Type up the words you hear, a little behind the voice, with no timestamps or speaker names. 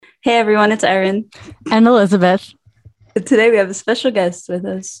Hey everyone, it's Erin. And Elizabeth. Today we have a special guest with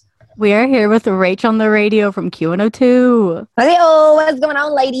us. We are here with Rach on the radio from Q102. Hello, what's going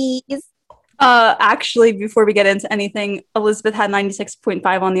on, ladies? Actually, before we get into anything, Elizabeth had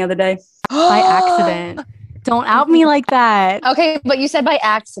 96.5 on the other day. By accident. Don't out me like that. Okay, but you said by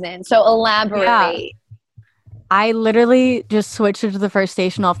accident, so elaborate. Yeah. I literally just switched it to the first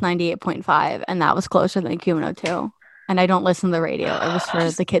station off 98.5, and that was closer than Q102. And I don't listen to the radio. It was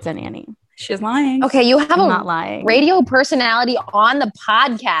for the kids and Annie. She's lying. Okay, you have I'm not lying. Radio personality on the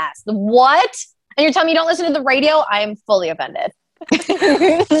podcast. What? And you're telling me you don't listen to the radio? I am fully offended.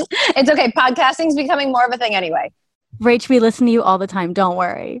 It's okay. Podcasting's becoming more of a thing anyway. Rach, we listen to you all the time. Don't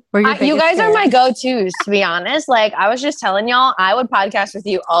worry. You guys are my go-tos, to be honest. Like, I was just telling y'all, I would podcast with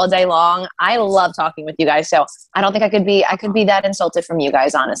you all day long. I love talking with you guys. So I don't think I could be that insulted from you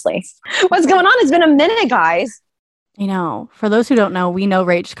guys, honestly. What's going on? It's been a minute, guys. You know, for those who don't know, we know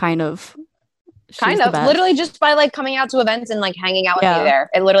Rach kind of. Literally just by like coming out to events and like hanging out with me there.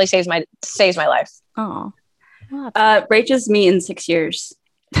 It literally saves my life. Oh. Rach is me in 6 years.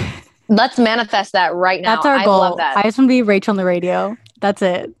 Let's manifest that right now. That's our goal. I love that. I just want to be Rach on the radio. That's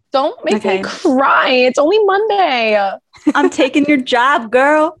it. Don't make me cry. It's only Monday. I'm taking your job,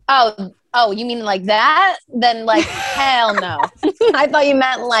 girl. Oh, you mean like that? Then like, hell no. I thought you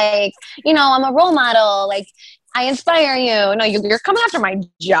meant like, I'm a role model. Like, I inspire you. No, you're coming after my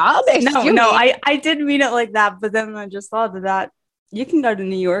job? No, I didn't mean it like that. But then I just thought that you can go to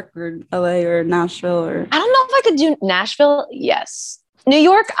New York or LA or Nashville or... I don't know if I could do Nashville. Yes. New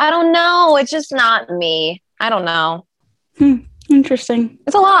York, I don't know. It's just not me. I don't know. Interesting.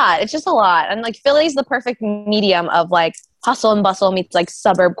 It's a lot. It's just a lot. And like Philly's the perfect medium of like hustle and bustle meets like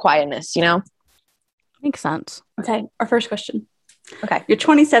suburb quietness, Makes sense. Okay, our first question. Okay. You're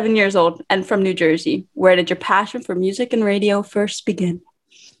 27 years old and from New Jersey. Where did your passion for music and radio first begin?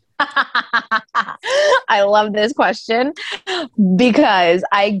 I love this question because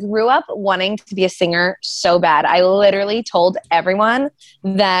I grew up wanting to be a singer so bad. I literally told everyone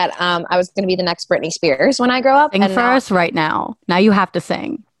that I was going to be the next Britney Spears when I grow up. Sing for us right now. Now you have to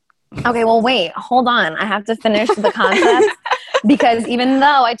sing. Okay, well, wait, hold on. I have to finish the concept because even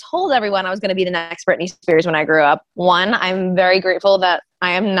though I told everyone I was going to be the next Britney Spears when I grew up, one, I'm very grateful that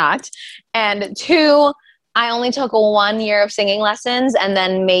I am not. And two, I only took 1 year of singing lessons and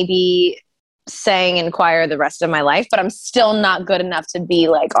then maybe sang in choir the rest of my life, but I'm still not good enough to be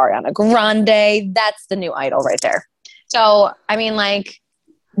like Ariana Grande. That's the new idol right there. So, I mean, like,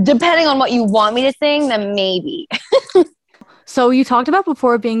 depending on what you want me to sing, then maybe. So you talked about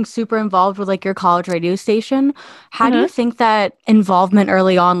before being super involved with like your college radio station. How do you think that involvement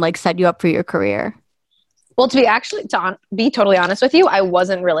early on like set you up for your career? Well, to be totally honest with you, I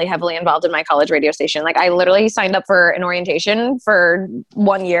wasn't really heavily involved in my college radio station. Like I literally signed up for an orientation for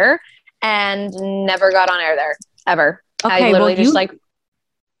 1 year and never got on air there ever. Okay, I literally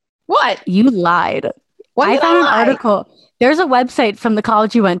what? You lied. I found an article. There's a website from the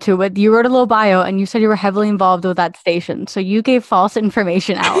college you went to, but you wrote a little bio and you said you were heavily involved with that station. So you gave false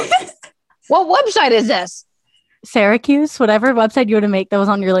information out. What website is this? Syracuse, whatever website you were to make that was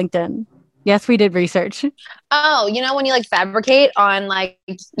on your LinkedIn. Yes, we did research. Oh, when you like fabricate on like,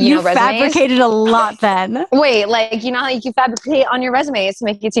 you resumes? Fabricated a lot then. Wait, like, how you can fabricate on your resumes to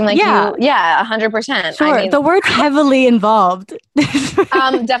make it seem like 100%. Sure, I mean, the word's heavily involved.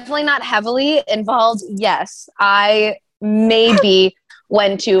 Definitely not heavily involved. Yes, I maybe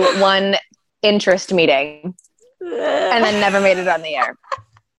went to one interest meeting and then never made it on the air.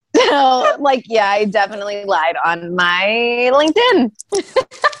 So, like, yeah, I definitely lied on my LinkedIn.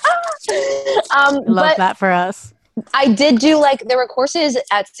 Love that for us. I did do, like, there were courses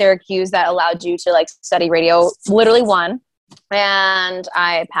at Syracuse that allowed you to, like, study radio, literally one, and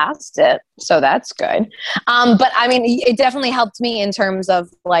I passed it, so that's good. But, I mean, it definitely helped me in terms of,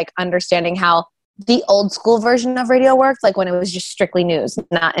 like, understanding how the old school version of radio worked, like when it was just strictly news,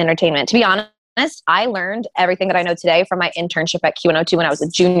 not entertainment. To be honest, I learned everything that I know today from my internship at Q102 when I was a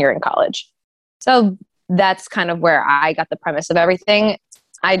junior in college. So that's kind of where I got the premise of everything.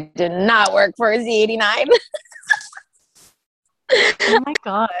 I did not work for Z89. Oh my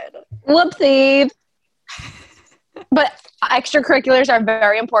God. Whoopsie. But extracurriculars are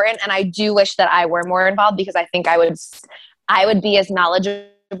very important, and I do wish that I were more involved because I think I would be as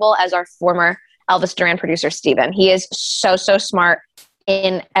knowledgeable as our former Elvis Duran producer, Steven. He is so smart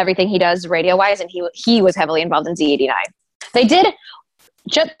in everything he does radio-wise, and he was heavily involved in Z89. They did,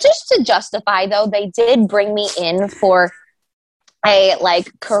 just to justify, though, they did bring me in for a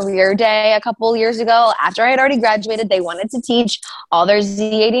like career day a couple years ago after I had already graduated. They wanted to teach all their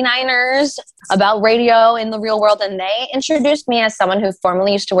Z89ers about radio in the real world, and they introduced me as someone who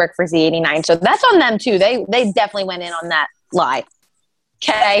formerly used to work for Z89. So that's on them too. They definitely went in on that lie.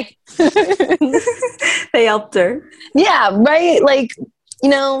 Okay. They helped her. Yeah, right. Like, you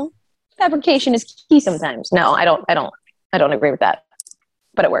know, fabrication is key sometimes. No, I don't agree with that.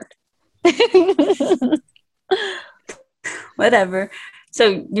 But it worked. Whatever.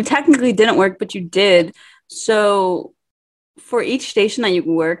 So you technically didn't work, but you did. So for each station that you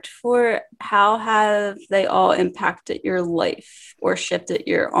worked for, how have they all impacted your life or shifted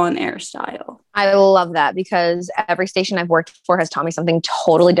your on-air style? I love that because every station I've worked for has taught me something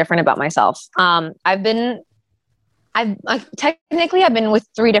totally different about myself. I've been with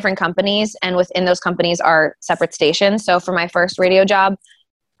 3 different companies, and within those companies are separate stations. So for my first radio job,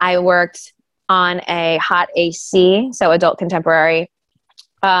 I worked on a hot AC, so adult contemporary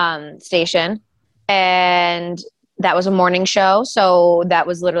station. And that was a morning show. So that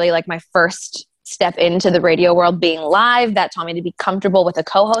was literally like my first step into the radio world, being live. That taught me to be comfortable with a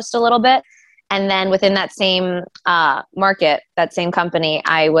co-host a little bit. And then within that same market, that same company,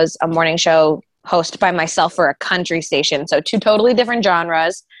 I was a morning show host by myself for a country station. So 2 totally different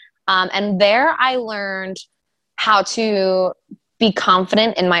genres. And there I learned how to be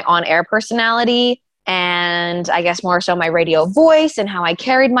confident in my on-air personality, and I guess more so my radio voice and how I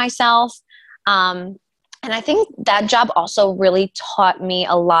carried myself. And I think that job also really taught me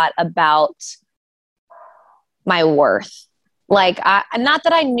a lot about my worth. Like, not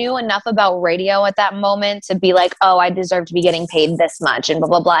that I knew enough about radio at that moment to be like, oh, I deserve to be getting paid this much and blah,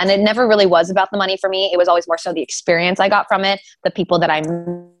 blah, blah. And it never really was about the money for me. It was always more so the experience I got from it, the people that I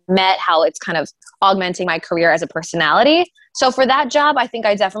met, how it's kind of augmenting my career as a personality. So for that job, I think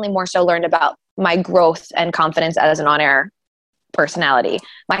I definitely more so learned about my growth and confidence as an on-air personality.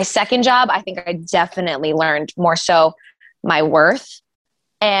 My second job, I think I definitely learned more so my worth,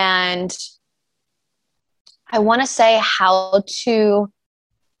 and I want to say how to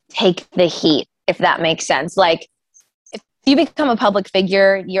take the heat, if that makes sense. Like, if you become a public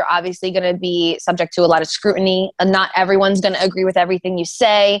figure, you're obviously going to be subject to a lot of scrutiny, and not everyone's going to agree with everything you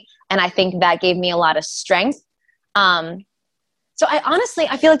say. And I think that gave me a lot of strength. So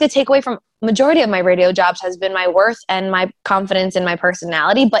I feel like the takeaway from majority of my radio jobs has been my worth and my confidence in my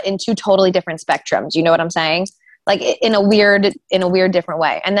personality, but in 2 totally different spectrums. You know what I'm saying? Like in a weird different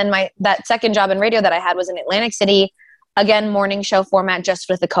way. And then that second job in radio that I had was in Atlantic City, again, morning show format, just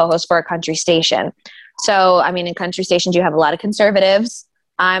with the co-host for a country station. So, I mean, in country stations, you have a lot of conservatives.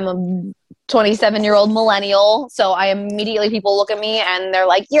 I'm a 27-year-old millennial. So people look at me and they're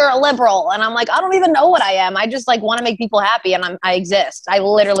like, you're a liberal. And I'm like, I don't even know what I am. I just like want to make people happy. And I exist. I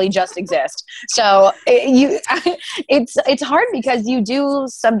literally just exist. So it's hard because you do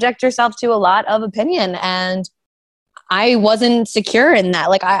subject yourself to a lot of opinion, and I wasn't secure in that.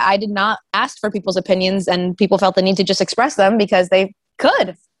 Like I did not ask for people's opinions, and people felt the need to just express them because they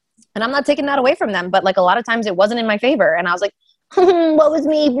could. And I'm not taking that away from them. But like a lot of times it wasn't in my favor. And I was like, what was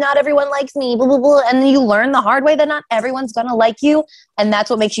me? Not everyone likes me, blah, blah, blah. And then you learn the hard way that not everyone's going to like you. And that's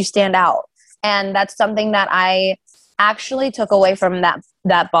what makes you stand out. And that's something that I actually took away from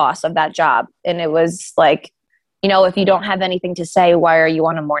that boss of that job. And it was like, you know, if you don't have anything to say, why are you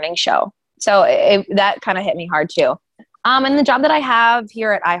on a morning show? So that kind of hit me hard too. And the job that I have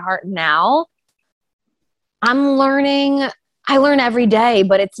here at iHeart now, I learn every day,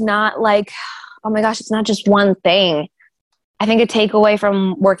 but it's not like, oh my gosh, it's not just one thing. I think a takeaway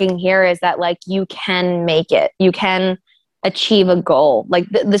from working here is that like you can make it. You can achieve a goal. Like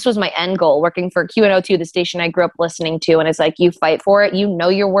this was my end goal, working for QNO2, the station I grew up listening to. And it's like, you fight for it. You know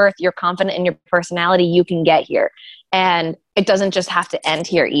your worth. You're confident in your personality. You can get here. And it doesn't just have to end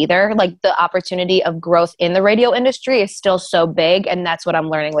here either. Like the opportunity of growth in the radio industry is still so big. And that's what I'm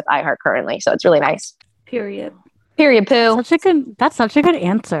learning with iHeart currently. So it's really nice. Period, poo. That's such a good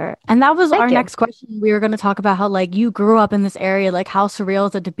answer. And that was our next question. We were going to talk about how like you grew up in this area. Like how surreal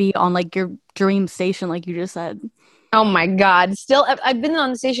is it to be on like your dream station, like you just said? Oh my God. Still, I've been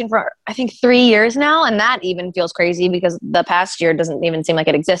on the station for, I think, 3 years now. And that even feels crazy because the past year doesn't even seem like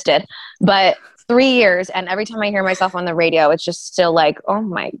it existed. But 3 years. And every time I hear myself on the radio, it's just still like, oh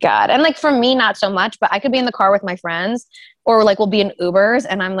my God. And like for me, not so much, but I could be in the car with my friends or like we'll be in Ubers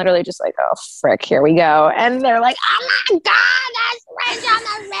and I'm literally just like, oh, frick, here we go. And they're like, oh my God, that's Rach on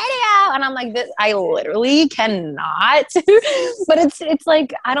the radio. And I'm like, I literally cannot. But it's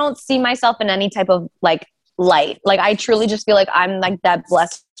like, I don't see myself in any type of like light. Like I truly just feel like I'm like that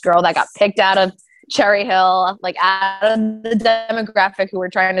blessed girl that got picked out of Cherry Hill, like out of the demographic who we're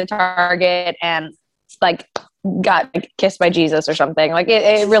trying to target, and like got like, kissed by Jesus or something. Like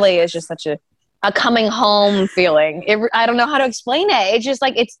it really is just such a coming home feeling. I don't know how to explain it. It's just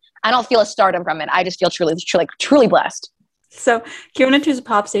like I don't feel a stardom from it. I just feel truly blessed. So Q102 is a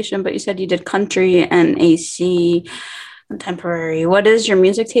pop station, but you said you did country and AC, contemporary. What is your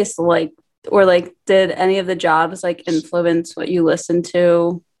music taste like? Or like, did any of the jobs like influence what you listen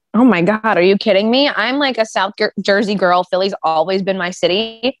to? Oh my God, are you kidding me? I'm like a South Jersey girl. Philly's always been my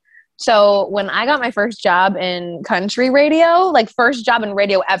city. So when I got my first job in country radio, like first job in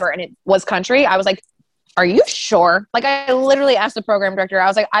radio ever, and it was country, I was like, are you sure? Like I literally asked the program director, I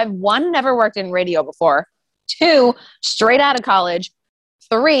was like, I've never worked in radio before. 2, straight out of college.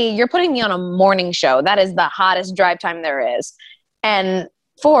 3, you're putting me on a morning show. That is the hottest drive time there is. And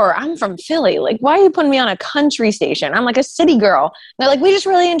 4, I'm from Philly. Like, why are you putting me on a country station? I'm like a city girl. And they're like, we just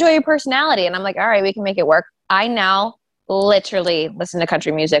really enjoy your personality. And I'm like, all right, we can make it work. I now literally listen to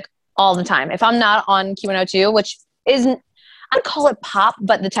country music all the time. If I'm not on Q102, which isn't, I'd call it pop,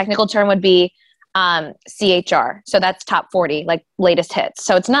 but the technical term would be CHR. So that's top 40, like latest hits.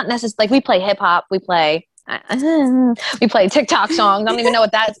 So it's not necessarily like we play hip hop, we play TikTok songs. I don't even know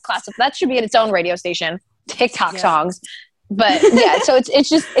what that's classified. That should be at its own radio station. TikTok songs. But yeah, so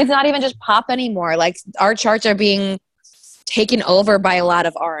it's not even just pop anymore. Like our charts are being taken over by a lot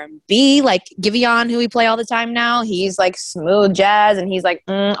of R&B. Like Giveon, who we play all the time now, he's like smooth jazz and he's like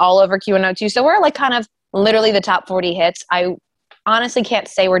all over Q102. So we're like kind of literally the top 40 hits. I honestly can't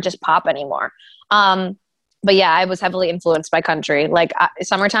say we're just pop anymore. But yeah, I was heavily influenced by country. Like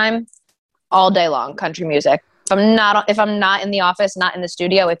summertime, all day long, country music. If I'm not in the office, not in the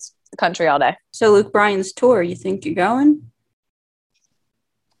studio, it's country all day. So Luke Bryan's tour, you think you're going?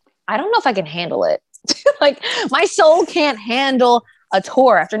 I don't know if I can handle it. Like my soul can't handle a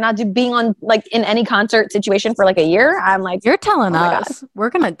tour after not being on like in any concert situation for like a year. I'm like, you're telling us we're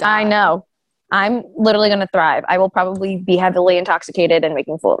gonna die. I know. I'm literally gonna thrive. I will probably be heavily intoxicated and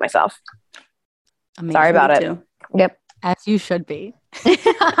making a fool of myself. Sorry about it. Too. Yep. As you should be.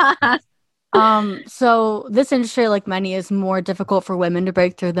 So this industry, like many, is more difficult for women to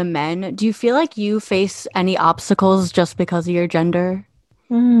break through than men. Do you feel like you face any obstacles just because of your gender?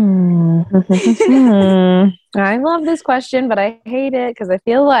 I love this question, but I hate it because I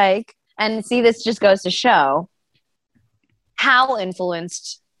feel like, and see, this just goes to show how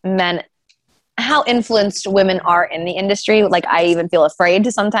influenced women are in the industry. Like I even feel afraid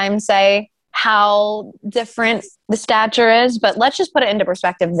to sometimes say how different the stature is, but let's just put it into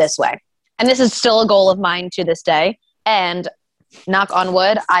perspective this way. And this is still a goal of mine to this day. And knock on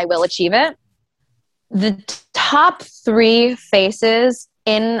wood, I will achieve it. The top 3 faces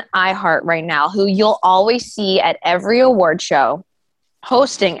in iHeart right now, who you'll always see at every award show,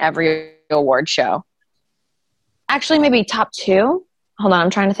 hosting every award show. Actually, maybe top 2. Hold on, I'm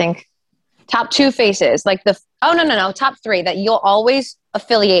trying to think. Top 2 faces, like top 3 that you'll always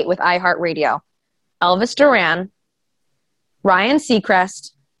affiliate with iHeartRadio. Elvis Duran, Ryan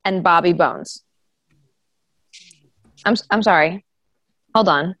Seacrest, and Bobby Bones. I'm sorry. Hold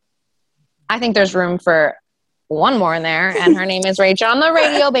on. I think there's room for one more in there, and her name is Rach on the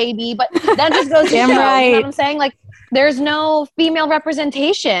radio, baby. But that just goes to show, right. You know what I'm saying? Like, there's no female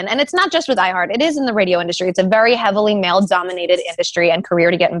representation. And it's not just with iHeart. It is in the radio industry. It's a very heavily male-dominated industry and career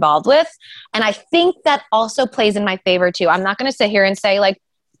to get involved with. And I think that also plays in my favor, too. I'm not going to sit here and say, like,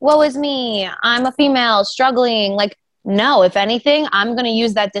 woe is me. I'm a female struggling. Like, no, if anything, I'm going to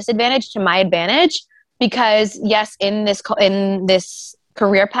use that disadvantage to my advantage because, yes, in this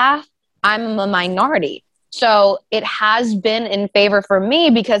career path, I'm a minority. So it has been in favor for me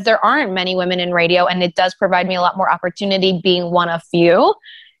because there aren't many women in radio, and it does provide me a lot more opportunity being one of few.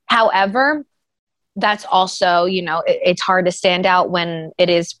 However, that's also, it's hard to stand out when it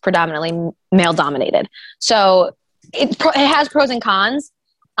is predominantly male dominated. So it has pros and cons.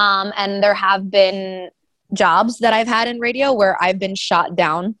 And there have been jobs that I've had in radio where I've been shot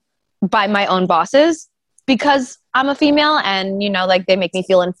down by my own bosses because I'm a female and, like they make me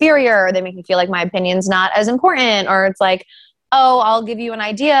feel inferior, or they make me feel like my opinion's not as important, or it's like, oh, I'll give you an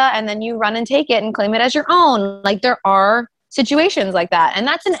idea and then you run and take it and claim it as your own. Like there are situations like that. And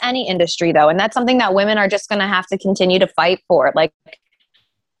that's in any industry though. And that's something that women are just going to have to continue to fight for. Like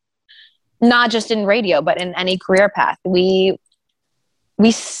not just in radio, but in any career path. We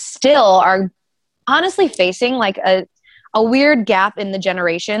still are honestly facing like a weird gap in the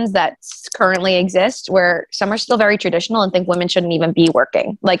generations that currently exist where some are still very traditional and think women shouldn't even be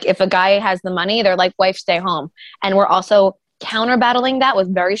working. Like if a guy has the money, they're like, wife, stay home. And we're also counter battling that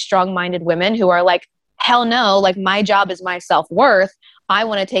with very strong-minded women who are like, hell no, like my job is my self-worth. I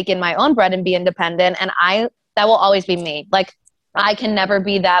want to take in my own bread and be independent. And that will always be me. Like I can never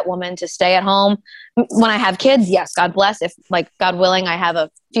be that woman to stay at home. When I have kids, yes, God bless. If like, God willing, I have a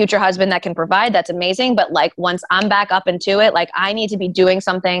future husband that can provide, that's amazing. But like, once I'm back up into it, like I need to be doing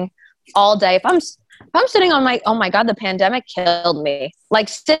something all day. If I'm sitting on oh my God, the pandemic killed me. Like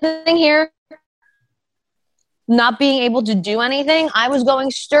sitting here, not being able to do anything, I was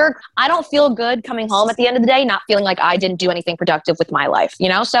going stir. I don't feel good coming home at the end of the day, not feeling like I didn't do anything productive with my life, you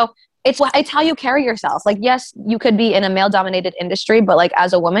know? So it's how you carry yourself. Like, yes, you could be in a male dominated industry, but like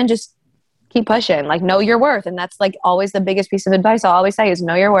as a woman, just keep pushing, like know your worth. And that's like always the biggest piece of advice I'll always say is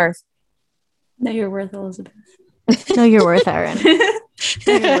know your worth. Know your worth, Elizabeth. Know your worth, Erin.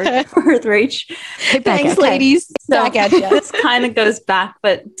 Know your worth, Rach. Thanks, ladies. So back at you. This kind of goes back,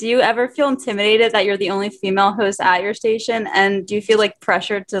 but do you ever feel intimidated that you're the only female host at your station? And do you feel like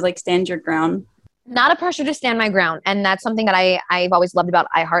pressure to like stand your ground? Not a pressure to stand my ground. And that's something that I've always loved about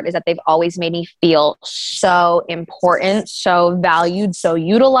iHeart is that they've always made me feel so important, so valued, so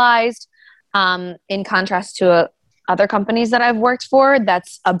utilized. In contrast to other companies that I've worked for,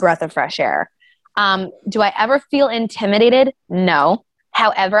 that's a breath of fresh air. Do I ever feel intimidated? No.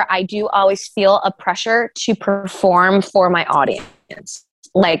 However, I do always feel a pressure to perform for my audience.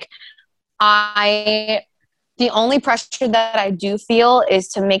 Like the only pressure that I do feel is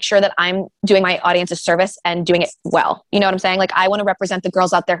to make sure that I'm doing my audience a service and doing it well. You know what I'm saying? Like I want to represent the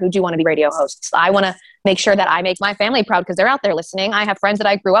girls out there who do want to be radio hosts. I want to make sure that I make my family proud because they're out there listening. I have friends that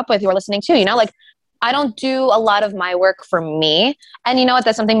I grew up with who are listening too, you know, like I don't do a lot of my work for me. And you know what?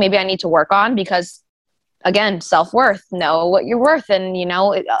 That's something maybe I need to work on because again, self-worth, know what you're worth. And, you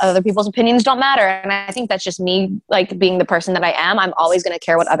know, other people's opinions don't matter. And I think that's just me, like being the person that I am. I'm always going to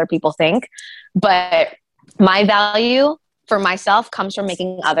care what other people think. But my value for myself comes from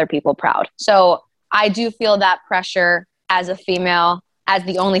making other people proud. So I do feel that pressure as a female, as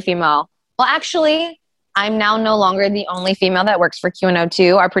the only female. Well, actually, I'm now no longer the only female that works for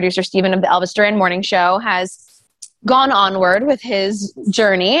Q102. Our producer, Steven of the Elvis Duran Morning Show, has gone onward with his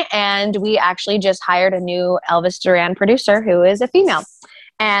journey. And we actually just hired a new Elvis Duran producer who is a female.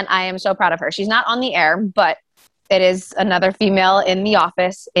 And I am so proud of her. She's not on the air, but it is another female in the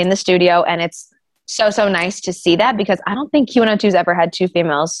office, in the studio. And it's so nice to see that because I don't think Q102's ever had two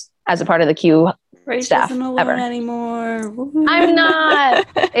females as a part of the Q Rach staff isn't alone ever anymore. I'm not.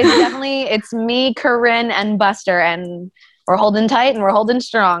 It's me, Corinne, and Buster, and we're holding tight and we're holding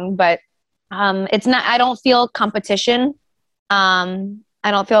strong. But it's not. I don't feel competition. I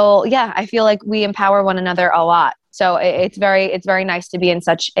feel like we empower one another a lot. So it's very nice to be in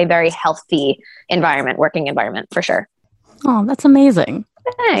such a very healthy environment, working environment for sure. Oh, that's amazing.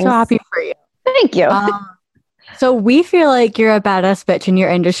 Thanks. So happy for you. Thank you. So we feel like you're a badass bitch in your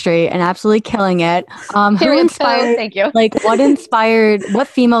industry and absolutely killing it. Who inspired? Thank you. Like, what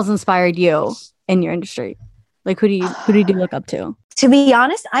females inspired you in your industry? Like, who do you look up to? To be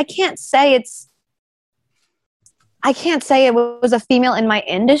honest, I can't say it was a female in my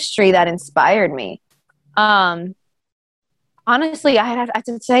industry that inspired me. Honestly, I have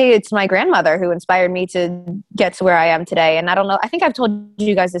to say it's my grandmother who inspired me to get to where I am today. And I don't know, I think I've told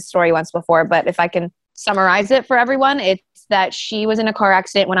you guys this story once before, but if I can summarize it for everyone, it's that she was in a car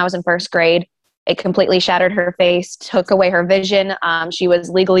accident when I was in first grade. It completely shattered her face, took away her vision. She was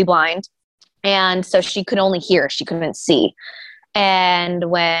legally blind. And so she could only hear, she couldn't see. And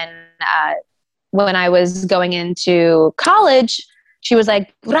when I was going into college, she was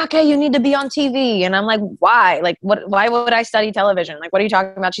like, Rach, you need to be on TV. And I'm like, why? Like, why would I study television? Like, what are you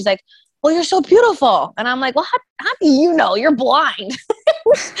talking about? She's like, well, you're so beautiful. And I'm like, well, how do you know? You're blind.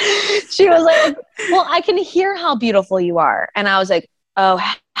 She was like, well, I can hear how beautiful you are. And I was like, oh,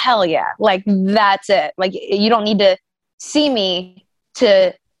 hell yeah. Like, that's it. Like, you don't need to see me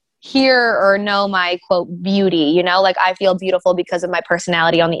to hear or know my quote beauty, you know, like I feel beautiful because of my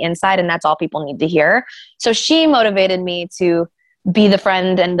personality on the inside. And that's all people need to hear. So she motivated me to be the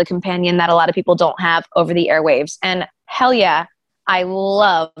friend and the companion that a lot of people don't have over the airwaves. And hell yeah, I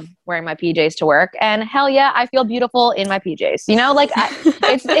love wearing my PJs to work. And hell yeah, I feel beautiful in my PJs. You know, like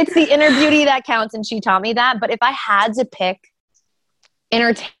it's the inner beauty that counts. And she taught me that. But if I had to pick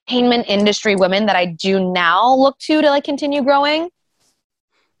entertainment industry women that I do now look to like continue growing,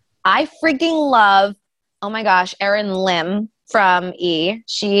 I freaking love, oh my gosh, Erin Lim from E.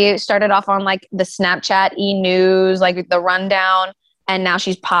 She started off on like the Snapchat E! News, like the rundown, and now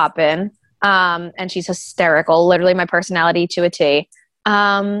she's popping. And she's hysterical, literally my personality to a T.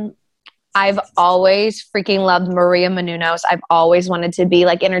 I've always freaking loved Maria Menounos. I've always wanted to be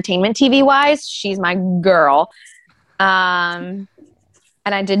like entertainment TV wise. She's my girl.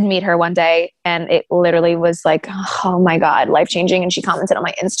 And I did meet her one day, and it literally was like, oh my God, life-changing. And she commented on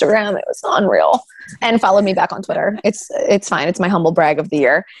my Instagram. It was unreal. And followed me back on Twitter. It's fine. It's my humble brag of the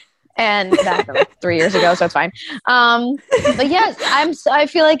year. And that happened like 3 years ago, so it's fine. But yes, I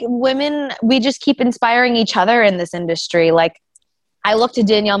feel like women, we just keep inspiring each other in this industry. Like, I look to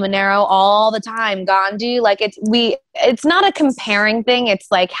Danielle Monero all the time, Gandhi. Like, it's not a comparing thing.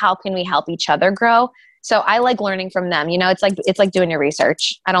 It's like, how can we help each other grow? So I like learning from them. You know, it's like doing your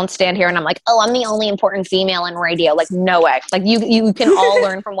research. I don't stand here and I'm like, oh, I'm the only important female in radio. Like, no way. Like, you can all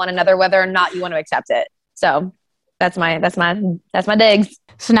learn from one another, whether or not you want to accept it. So that's my digs.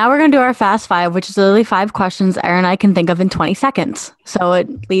 So now we're going to do our fast five, which is literally 5 questions Erin and I can think of in 20 seconds. So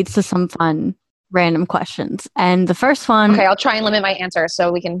it leads to some fun random questions. And the first one. Okay, I'll try and limit my answer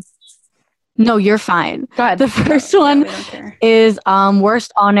so we can. No, you're fine. Go ahead. The first one is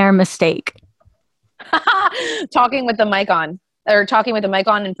worst on-air mistake. Talking with the mic on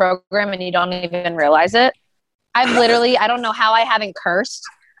in program and you don't even realize it. I don't know how I haven't cursed.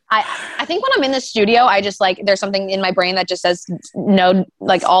 I think when I'm in the studio, I just like, there's something in my brain that just says no,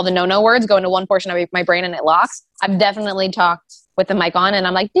 like all the no words go into one portion of my brain and it locks. I've definitely talked with the mic on and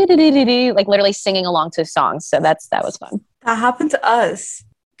I'm like, like literally singing along to songs. So that was fun. That happened to us.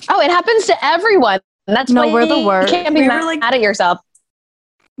 Oh, it happens to everyone. That's why we're the worst. You can't be mad at yourself.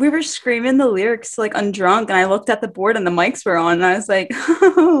 We were screaming the lyrics like on drunk, and I looked at the board and the mics were on, and I was like,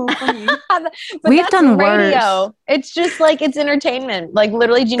 oh, funny. But We've done radio. Worse. It's just like, it's entertainment. Like,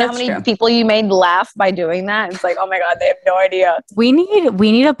 literally, do you know how many people you made laugh by doing that? It's like, oh my God, they have no idea. We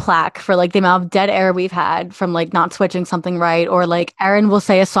need a plaque for like the amount of dead air we've had from like not switching something right, or like Erin will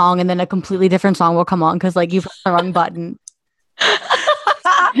say a song and then a completely different song will come on because like you pressed the wrong button.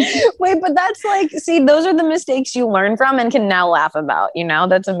 Wait, but that's like, see, those are the mistakes you learn from and can now laugh about, you know?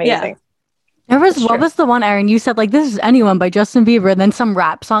 That's amazing. Yeah. What was the one, Erin? You said like, this is Anyone by Justin Bieber, and then some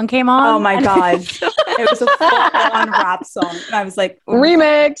rap song came on. Oh my God. It was a full-on rap song. And I was like,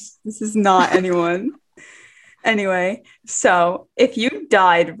 remix. This is not Anyone. Anyway, so if you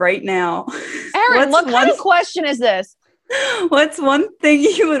died right now, Erin, what kind of question is this? What's one thing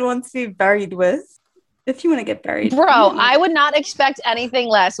you would want to be buried with? If you want to get buried. Bro, I would not expect anything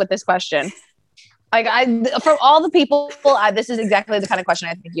less with this question. Like, from all the people, this is exactly the kind of question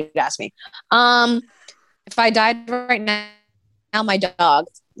I think you'd ask me. If I died right now, my dog,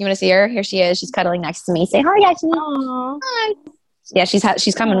 you want to see her? Here she is. She's cuddling next to me. Say hi, Ashley. Hi. Yeah,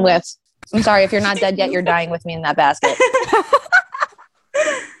 she's coming with. I'm sorry, if you're not dead yet, you're dying with me in that basket.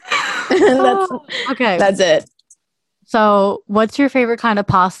 Okay. That's it. So, what's your favorite kind of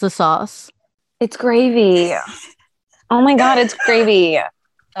pasta sauce? It's gravy. Oh my God, it's gravy.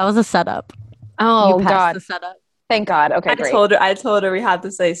 That was a setup. Oh you passed God. The setup. Thank God. Okay, great. I told her we had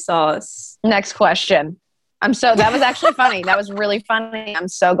to say sauce. Next question. That was actually funny. That was really funny. I'm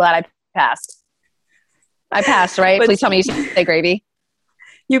so glad I passed. I passed, right? Please tell me you say gravy.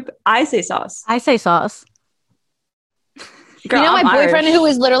 I say sauce. I say sauce. Girl, you know, my boyfriend who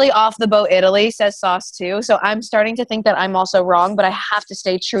is literally off the boat Italy says sauce too. So I'm starting to think that I'm also wrong, but I have to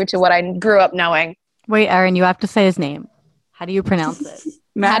stay true to what I grew up knowing. Wait, Erin, you have to say his name. How do you pronounce it?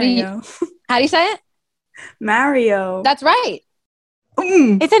 Mario. How do you say it? Mario. That's right.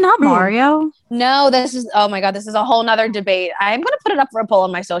 Is it not Mario? No, oh my God, this is a whole nother debate. I'm going to put it up for a poll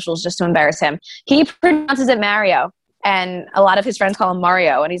on my socials just to embarrass him. He pronounces it Mario. And a lot of his friends call him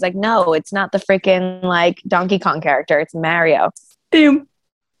Mario. And he's like, no, it's not the freaking like Donkey Kong character. It's Mario. Boom.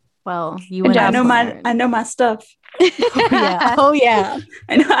 Well, I know my stuff. Oh, yeah. Oh, yeah.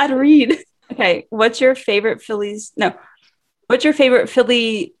 I know how to read. Okay. What's your favorite Philly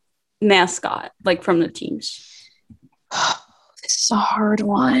mascot, like from the teams? This is a hard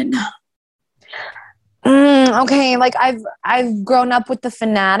one. Okay, like I've grown up with the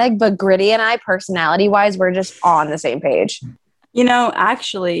Fanatic, but Gritty and I, personality-wise, we're just on the same page. You know,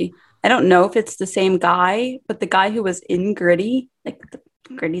 actually, I don't know if it's the same guy, but the guy who was in Gritty, like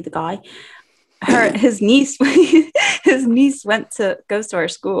Gritty, the guy, his niece goes to our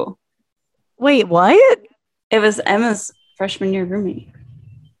school. Wait, what? It was Emma's freshman year roommate.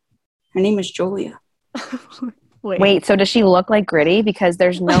 Her name is Julia. Wait, so does she look like Gritty? Because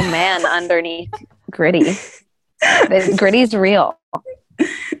there's no man underneath Gritty. Gritty's real.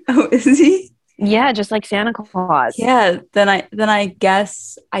 Oh, is he? Yeah, just like Santa Claus. Yeah, then I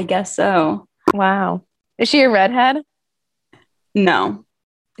guess so. Wow. Is she a redhead? No.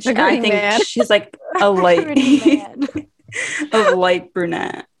 I think she's like a light a light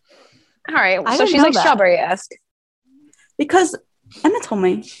brunette. All right. So she's like strawberry-esque. Because Emma told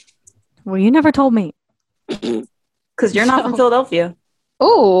me. Well, you never told me. Because you're not from Philadelphia.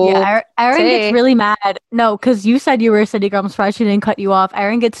 Ooh. Yeah, Erin gets see. really mad. No, because you said you were a city girl. I'm surprised she didn't cut you off.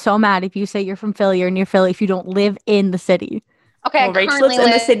 Erin gets so mad if you say you're from Philly or near Philly if you don't live in the city. Okay, Well, I Rach currently lives in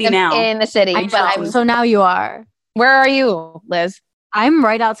the live city now. in the city, I but know. I'm. So now you are. Where are you, Liz? I'm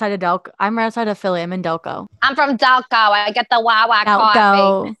right outside of Delco. I'm right outside of Philly. I'm in Delco. I'm from Delco. I get the Wawa coffee.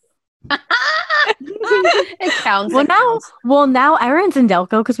 Delco. It counts. Well, It counts. now Erin's in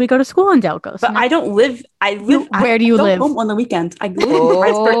Delco because we go to school in Delco. So But I don't live. Where do you go live? home on the weekends. I live Oh. in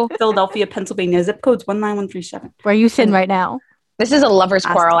Pittsburgh, Philadelphia, Pennsylvania. Zip code's 19137. Where are you sitting right now? This is a lover's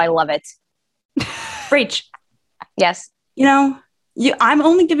quarrel. I love it. Rach, Yes, you know, I'm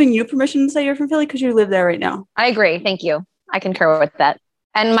only giving you permission to say you're from Philly because you live there right now. I agree. Thank you. I concur with that.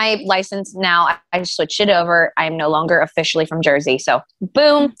 And my license now, I switched it over. I am no longer officially from Jersey. So,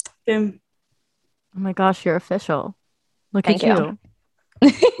 boom. Boom. Oh my gosh, you're official. Look Thank at you.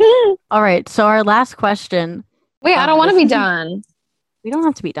 All right, so our last question. Wait, I don't want to be done. We don't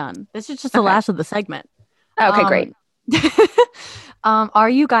have to be done. This is just the last of the segment. Okay, great. Are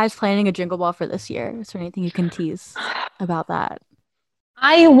you guys planning a jingle ball for this year? Is there anything you can tease about that?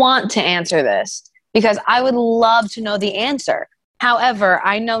 I want to answer this because I would love to know the answer. However,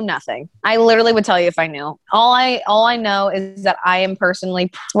 I know nothing. I literally would tell you if I knew. All I know is that I am personally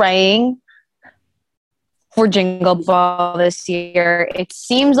praying for Jingle Ball this year. It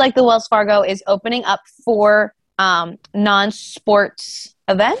seems like the Wells Fargo is opening up for non-sports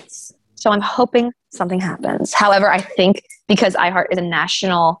events. So I'm hoping something happens. However, I think because iHeart is a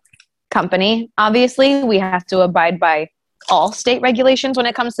national company, obviously, we have to abide by all state regulations when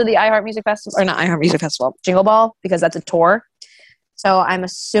it comes to the iHeart Music Festival, or not iHeart Music Festival, Jingle Ball, because that's a tour. So I'm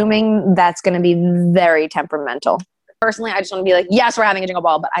assuming that's going to be very temperamental. Personally, I just want to be like, yes, we're having a Jingle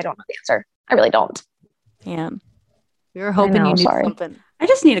Ball, but I don't know the answer. I really don't. Man, we were hoping you knew something. I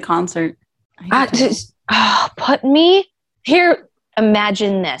just need a concert. Put me here.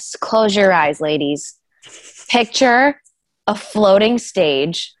 Imagine this. Close your eyes, ladies. Picture a floating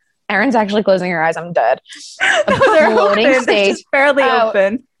stage. Erin's actually closing her eyes. I'm dead. A floating open. stage. Just barely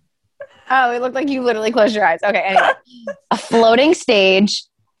open. Oh, it looked like you literally closed your eyes. Okay, anyway. A floating stage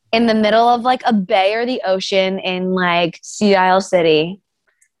in the middle of like a bay or the ocean in like Sea Isle City.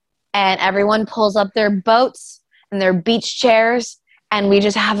 And everyone pulls up their boats and their beach chairs and we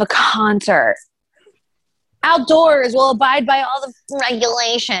just have a concert. Outdoors, we'll abide by all the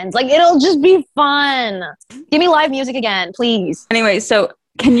regulations. Like, it'll just be fun. Give me live music again, please. Anyway, so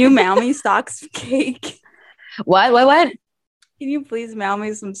can you mail me Stocks cake? What? Can you please mail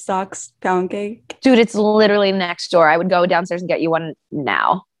me some Stocks pound cake? Dude, it's literally next door. I would go downstairs and get you one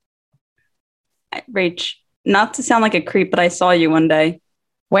now. Rach, not to sound like a creep, but I saw you one day.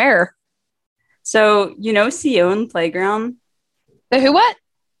 Where? So, you know Sion Playground? The who what?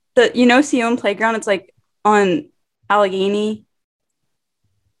 Sion Playground? It's like on Allegheny.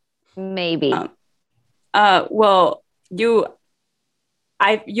 Maybe. Well, you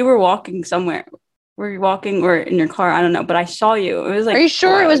were walking somewhere. Were you walking or in your car? I don't know, but I saw you. It was like. Are you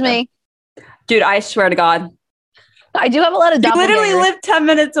sure it was me? Dude, I swear to God. I do have a lot of You literally live 10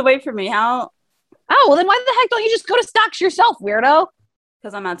 minutes away from me. How? Oh, well then why the heck don't you just go to Stocks yourself, weirdo?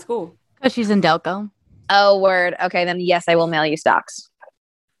 Because I'm at school. Because she's in Delco. Oh, word. Okay, then yes, I will mail you Stocks.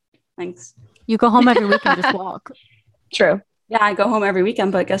 Thanks. You go home every week and just walk. True. Yeah, I go home every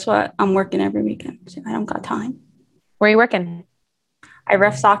weekend, but guess what? I'm working every weekend, so I don't got time. Where are you working? I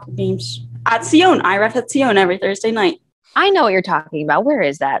ref soccer games at Sion. I ref at Sion every Thursday night. I know what you're talking about. Where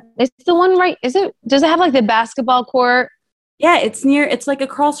is that? It's the one right. Is it? Does it have like the basketball court? Yeah, it's like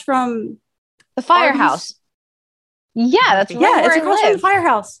across from the firehouse. Yeah, that's right. Yeah, it's across from the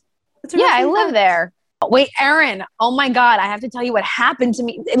firehouse. Yeah, I live there. Wait, Erin. Oh my God, I have to tell you what happened to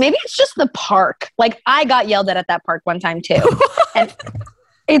me. Maybe it's just the park. Like I got yelled at that park one time too, and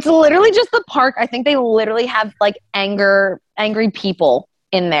it's literally just the park. I think they literally have like angry people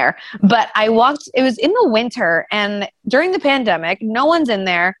in there. But I walked. It was in the winter, and during the pandemic, no one's in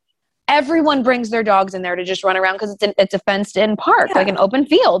there. Everyone brings their dogs in there to just run around because it's a fenced-in park, like an open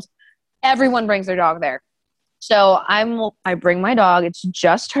field. Everyone brings their dog there. So I bring my dog. It's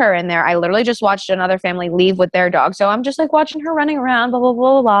just her in there. I literally just watched another family leave with their dog. So I'm just like watching her running around, blah, blah,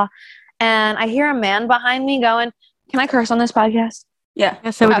 blah, blah, blah. And I hear a man behind me going, can I curse on this podcast?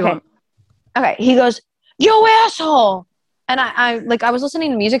 Yeah. So what do you want? Okay. He goes, yo, asshole. And I was listening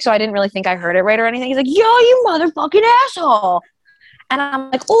to music, so I didn't really think I heard it right or anything. He's like, yo, you motherfucking asshole. And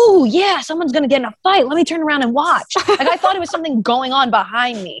I'm like, oh, yeah, someone's going to get in a fight. Let me turn around and watch. Like, I thought it was something going on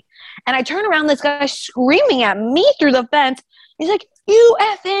behind me. And I turn around, this guy screaming at me through the fence. He's like, you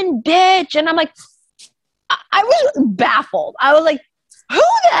effing bitch. And I'm like, I was baffled. I was like, who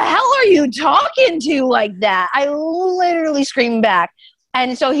the hell are you talking to like that? I literally screamed back.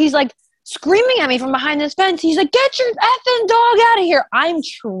 And so he's like screaming at me from behind this fence. He's like, get your effing dog out of here. I'm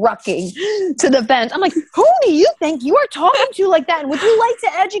trucking to the fence. I'm like, who do you think you are talking to like that? And would you like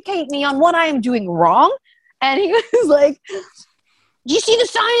to educate me on what I am doing wrong? And he was like, do you see the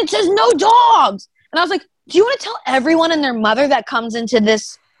sign? It says no dogs. And I was like, do you want to tell everyone and their mother that comes into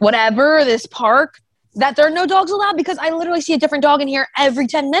this this park, that there are no dogs allowed? Because I literally see a different dog in here every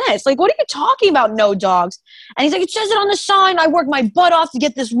 10 minutes. Like, what are you talking about, no dogs? And he's like, it says it on the sign. I worked my butt off to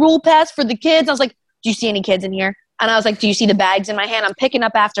get this rule passed for the kids. I was like, do you see any kids in here? And I was like, do you see the bags in my hand? I'm picking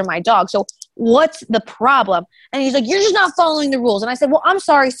up after my dog. So what's the problem? And he's like, you're just not following the rules. And I said, well, I'm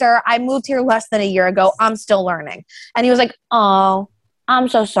sorry, sir. I moved here less than a year ago. I'm still learning. And he was like, oh, I'm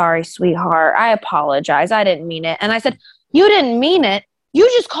so sorry, sweetheart. I apologize. I didn't mean it. And I said, you didn't mean it. You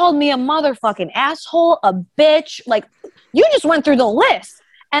just called me a motherfucking asshole, a bitch. Like, you just went through the list.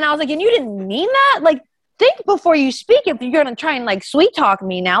 And I was like, and you didn't mean that? Like, think before you speak if you're going to try and, like, sweet talk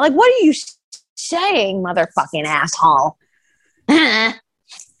me now. Like, what are you saying, motherfucking asshole? So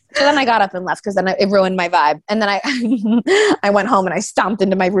then I got up and left because then it ruined my vibe. And then I went home and I stomped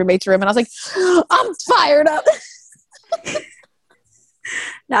into my roommate's room and I was like, I'm fired up.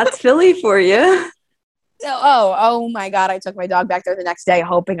 That's Philly for you. Oh my God. I took my dog back there the next day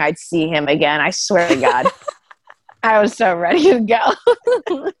hoping I'd see him again. I swear to God. I was so ready to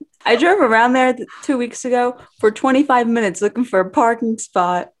go. I drove around there 2 weeks ago for 25 minutes looking for a parking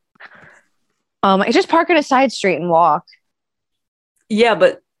spot. I just park at a side street and walk. Yeah,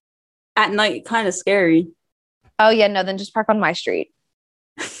 but at night, kind of scary. Oh yeah, no, then just park on my street.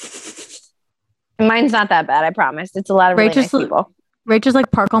 Mine's not that bad, I promise. It's a lot of really nice people. Rachel's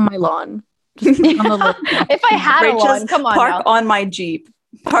like, park on my lawn. If I had a lawn, come on. Park on my Jeep.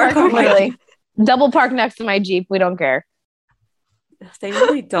 Park on my Jeep. Double park next to my Jeep. We don't care. They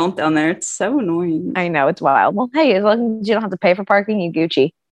really don't down there. It's so annoying. I know, it's wild. Well, hey, as long as you don't have to pay for parking, you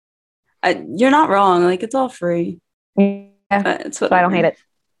Gucci. You're not wrong. Like, it's all free. Yeah, so I don't hate it.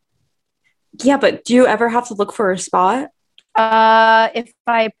 Yeah, but do you ever have to look for a spot? If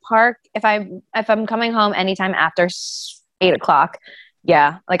I'm coming home anytime after 8 o'clock,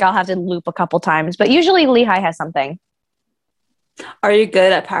 yeah, like I'll have to loop a couple times, but usually Lehigh has something. Are you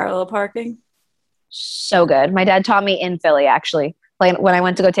good at parallel parking? So good. My dad taught me in Philly, actually. Like when I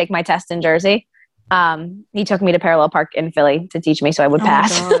went to go take my test in Jersey, he took me to parallel park in Philly to teach me so I would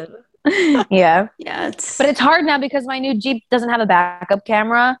pass. Yeah. But it's hard now because my new Jeep doesn't have a backup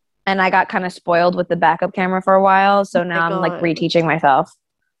camera and I got kind of spoiled with the backup camera for a while. So now I'm like reteaching myself.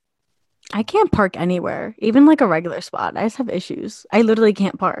 I can't park anywhere, even like a regular spot. I just have issues. I literally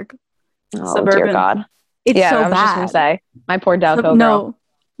can't park. Oh, Suburban. Dear God. It's so I was bad. just going to say, my poor Delco girl. No,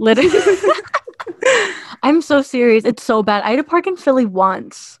 literally. I'm so serious. It's so bad. I had to park in Philly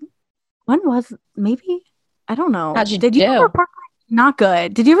once. When was maybe? I don't know. Did you ever park? Not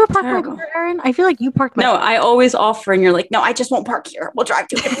good. Did you ever park my car, Erin? I feel like you parked my car. I always offer and you're like, no, I just won't park here. We'll drive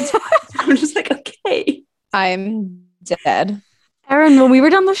to a different spot. I'm just like, okay. I'm dead. Erin, when we were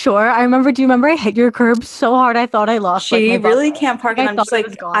down the shore, do you remember I hit your curb so hard I thought I lost She really can't park, and I'm just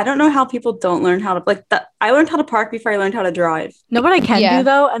like, I don't know how people don't learn how to, like, I learned how to park before I learned how to drive. No, what I can do,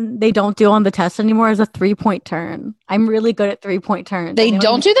 though, and they don't do on the test anymore, is a 3-point turn. I'm really good at 3-point turns. They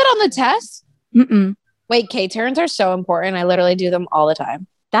don't do that on the test? Mm-mm. Wait, K-turns are so important. I literally do them all the time.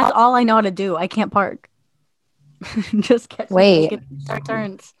 That's all I know how to do. I can't park. Just start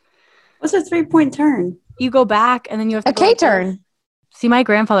turns. What's a 3-point turn? You go back, and then you have to a K-turn. See, my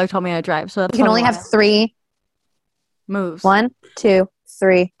grandfather told me how to drive, so that's you can only have 3 moves. 1, 2,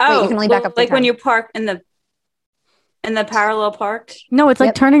 3. Oh, wait, you can only back up like when you park in the parallel park. No, it's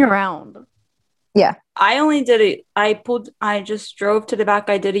like turning around. Yeah, I only did it. I just drove to the back.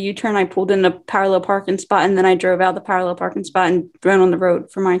 I did a U-turn. I pulled in a parallel parking spot, and then I drove out the parallel parking spot and ran on the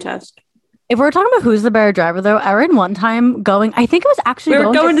road for my test. If we're talking about who's the better driver, though, Erin one time I think it was actually we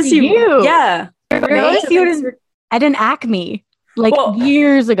were going to see you. Yeah, we were going to see you at an Acme.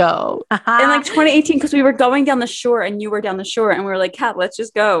 Years ago. In 2018, because we were going down the shore and you were down the shore and we were like, Kat, let's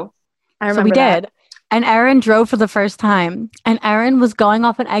just go. I remember we did. And Erin drove for the first time. And Erin was going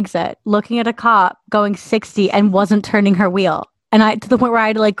off an exit, looking at a cop going 60 and wasn't turning her wheel. And to the point where I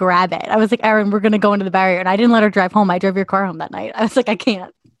had to grab it. I was like, Erin, we're going to go into the barrier. And I didn't let her drive home. I drove your car home that night. I was like, I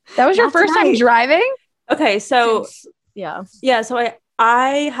can't. That was your first time driving? Okay, so yeah. So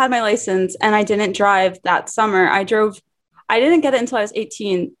I had my license and I didn't drive that summer. I didn't get it until I was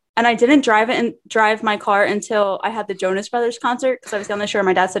 18, and I didn't drive my car until I had the Jonas Brothers concert because I was down the shore.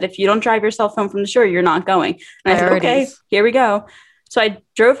 My dad said, if you don't drive yourself home from the shore, you're not going. And I said, okay, here we go. So I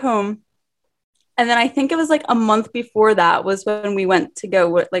drove home, and then I think it was a month before that was when we went to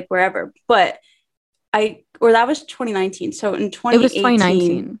go wherever. But I or that was 2019. So in It 2018, was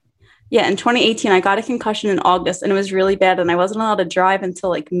 2019. yeah, in 2018, I got a concussion in August and it was really bad and I wasn't allowed to drive until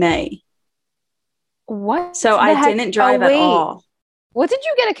like May. What? So the I heck? didn't drive at wait. all. What did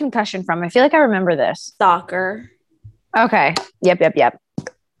you get a concussion from? I feel like I remember this. Soccer. Okay. Yep.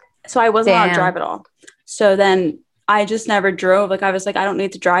 So I wasn't allowed to Damn. drive at all. So then I just never drove. Like I was like, I don't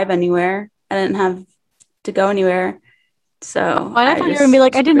need to drive anywhere. I didn't have to go anywhere. So Why not? You would be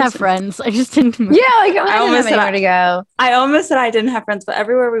like, I didn't have friends. I just didn't move. Yeah, like I almost didn't said have anywhere to go. I almost said I didn't have friends, but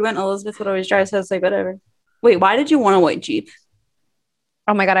everywhere we went, Elizabeth would always drive. So I was like, whatever. Wait, why did you want a white Jeep?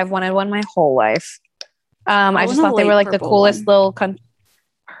 Oh my God, I've wanted one my whole life. I just want a thought they were light like the purple coolest one. little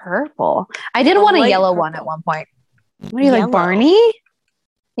purple. I did want a light yellow purple. one at one point. What do you Yellow. like, Barney?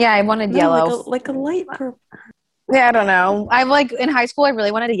 Yeah, I wanted No, yellow. like a light purple. Yeah, I don't know. I like in high school, I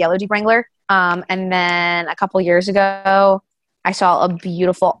really wanted a yellow Jeep Wrangler. And then a couple years ago, I saw a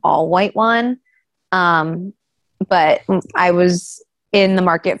beautiful all white one. But I was in the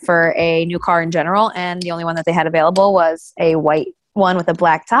market for a new car in general, and the only one that they had available was a white one with a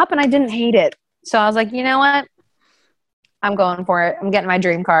black top, and I didn't hate it. So I was like, you know what? I'm going for it. I'm getting my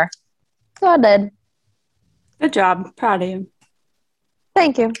dream car. So I did. Good job. Proud of you.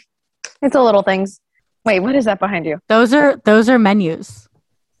 Thank you. It's the little things. Wait, what is that behind you? Those are menus.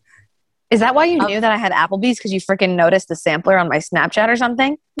 Is that why you knew that I had Applebees? Because you freaking noticed the sampler on my Snapchat or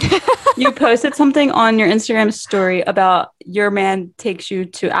something? You posted something on your Instagram story about your man takes you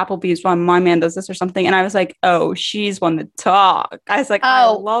to Applebee's while my man does this or something. And I was like, oh, she's one to talk. I was like, I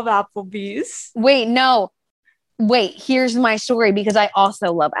love Applebee's. Wait, no. Wait, here's my story because I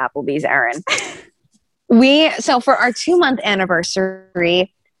also love Applebee's, Erin. So for our 2-month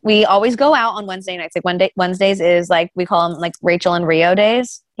anniversary, we always go out on Wednesday nights. Like Wednesdays is like, we call them like Rachel and Rio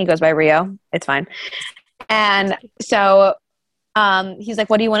days. He goes by Rio. It's fine. And so he's like,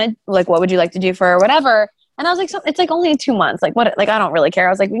 what do you want to, like, what would you like to do for whatever? And I was like, it's like only 2 months. Like what, like, I don't really care. I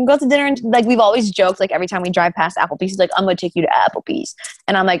was like, we can go to dinner. And like, we've always joked, like every time we drive past Applebee's, he's like, I'm going to take you to Applebee's.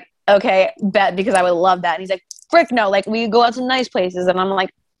 And I'm like, okay, bet, because I would love that. And he's like, frick no, like we go out to nice places. And I'm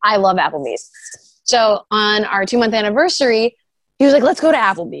like, I love Applebee's. So on our 2-month anniversary, he was like, let's go to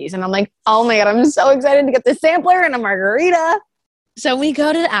Applebee's. And I'm like, oh my God, I'm so excited to get the sampler and a margarita. So we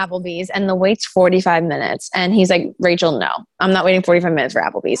go to the Applebee's and the wait's 45 minutes. And he's like, Rachel, no, I'm not waiting 45 minutes for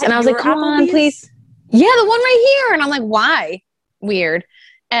Applebee's. And I was like, come on, please. Yeah, the one right here. And I'm like, why? Weird.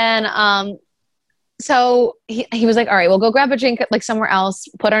 And so he was like, all right, we'll go grab a drink like somewhere else,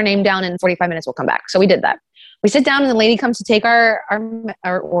 put our name down, in 45 minutes we'll come back. So we did that. We sit down and the lady comes to take our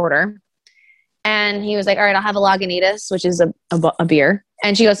order. And he was like, all right, I'll have a Lagunitas, which is a beer.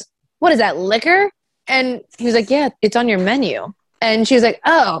 And she goes, what is that, liquor? And he was like, yeah, it's on your menu. And she was like,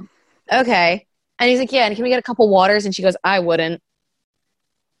 oh, okay. And he's like, yeah, and can we get a couple waters? And she goes, I wouldn't.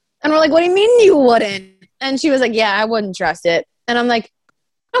 And we're like, what do you mean you wouldn't? And she was like, yeah, I wouldn't trust it. And I'm like,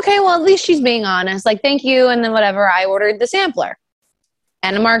 okay, well, at least she's being honest. Like, thank you. And then whatever, I ordered the sampler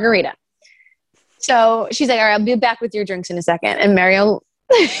and a margarita. So she's like, all right, I'll be back with your drinks in a second. And Mario...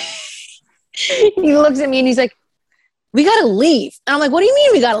 he looks at me and he's like, we gotta leave. And I'm like, what do you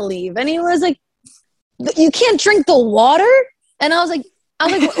mean we gotta leave? And he was like, you can't drink the water? And I was like,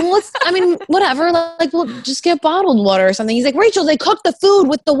 well, whatever. Like, we'll just get bottled water or something. He's like, Rachel, they cook the food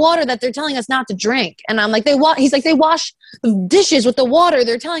with the water that they're telling us not to drink. And I'm like, he's like, they wash the dishes with the water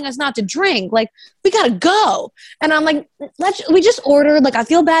they're telling us not to drink. Like, we gotta go. And I'm like, we just ordered. Like, I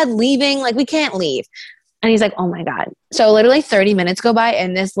feel bad leaving. Like, we can't leave. And he's like, oh my God. So literally 30 minutes go by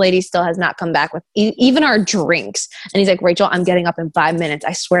and this lady still has not come back with even our drinks. And he's like, Rachel, I'm getting up in 5 minutes.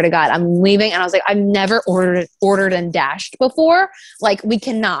 I swear to God, I'm leaving. And I was like, I've never ordered and dashed before. Like, we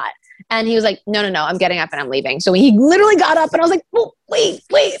cannot. And he was like, no, I'm getting up and I'm leaving. So he literally got up and I was like, oh, wait.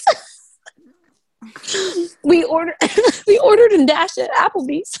 we ordered and dashed at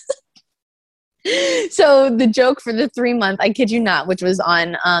Applebee's. So the joke for the 3-month, I kid you not, which was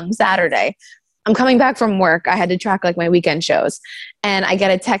on Saturday, I'm coming back from work. I had to track like my weekend shows and I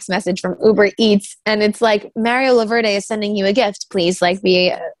get a text message from Uber Eats and it's like, Mario Laverde is sending you a gift. Please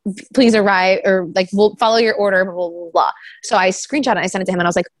please arrive or like, we'll follow your order, blah, blah, blah. So I screenshot it and I sent it to him and I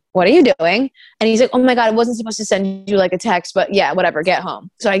was like, what are you doing? And he's like, oh my God, I wasn't supposed to send you like a text, but yeah, whatever, get home.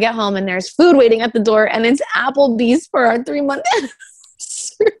 So I get home and there's food waiting at the door and it's Applebee's for our 3-month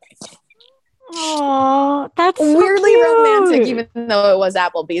anniversary. Oh, that's so weirdly cute. romantic, even though it was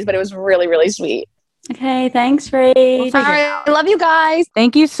Applebee's, but it was really, really sweet. Okay, thanks, Rach. All right, I love you guys.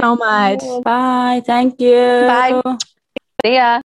 Thank you so much. Bye. Thank you. Bye. See ya.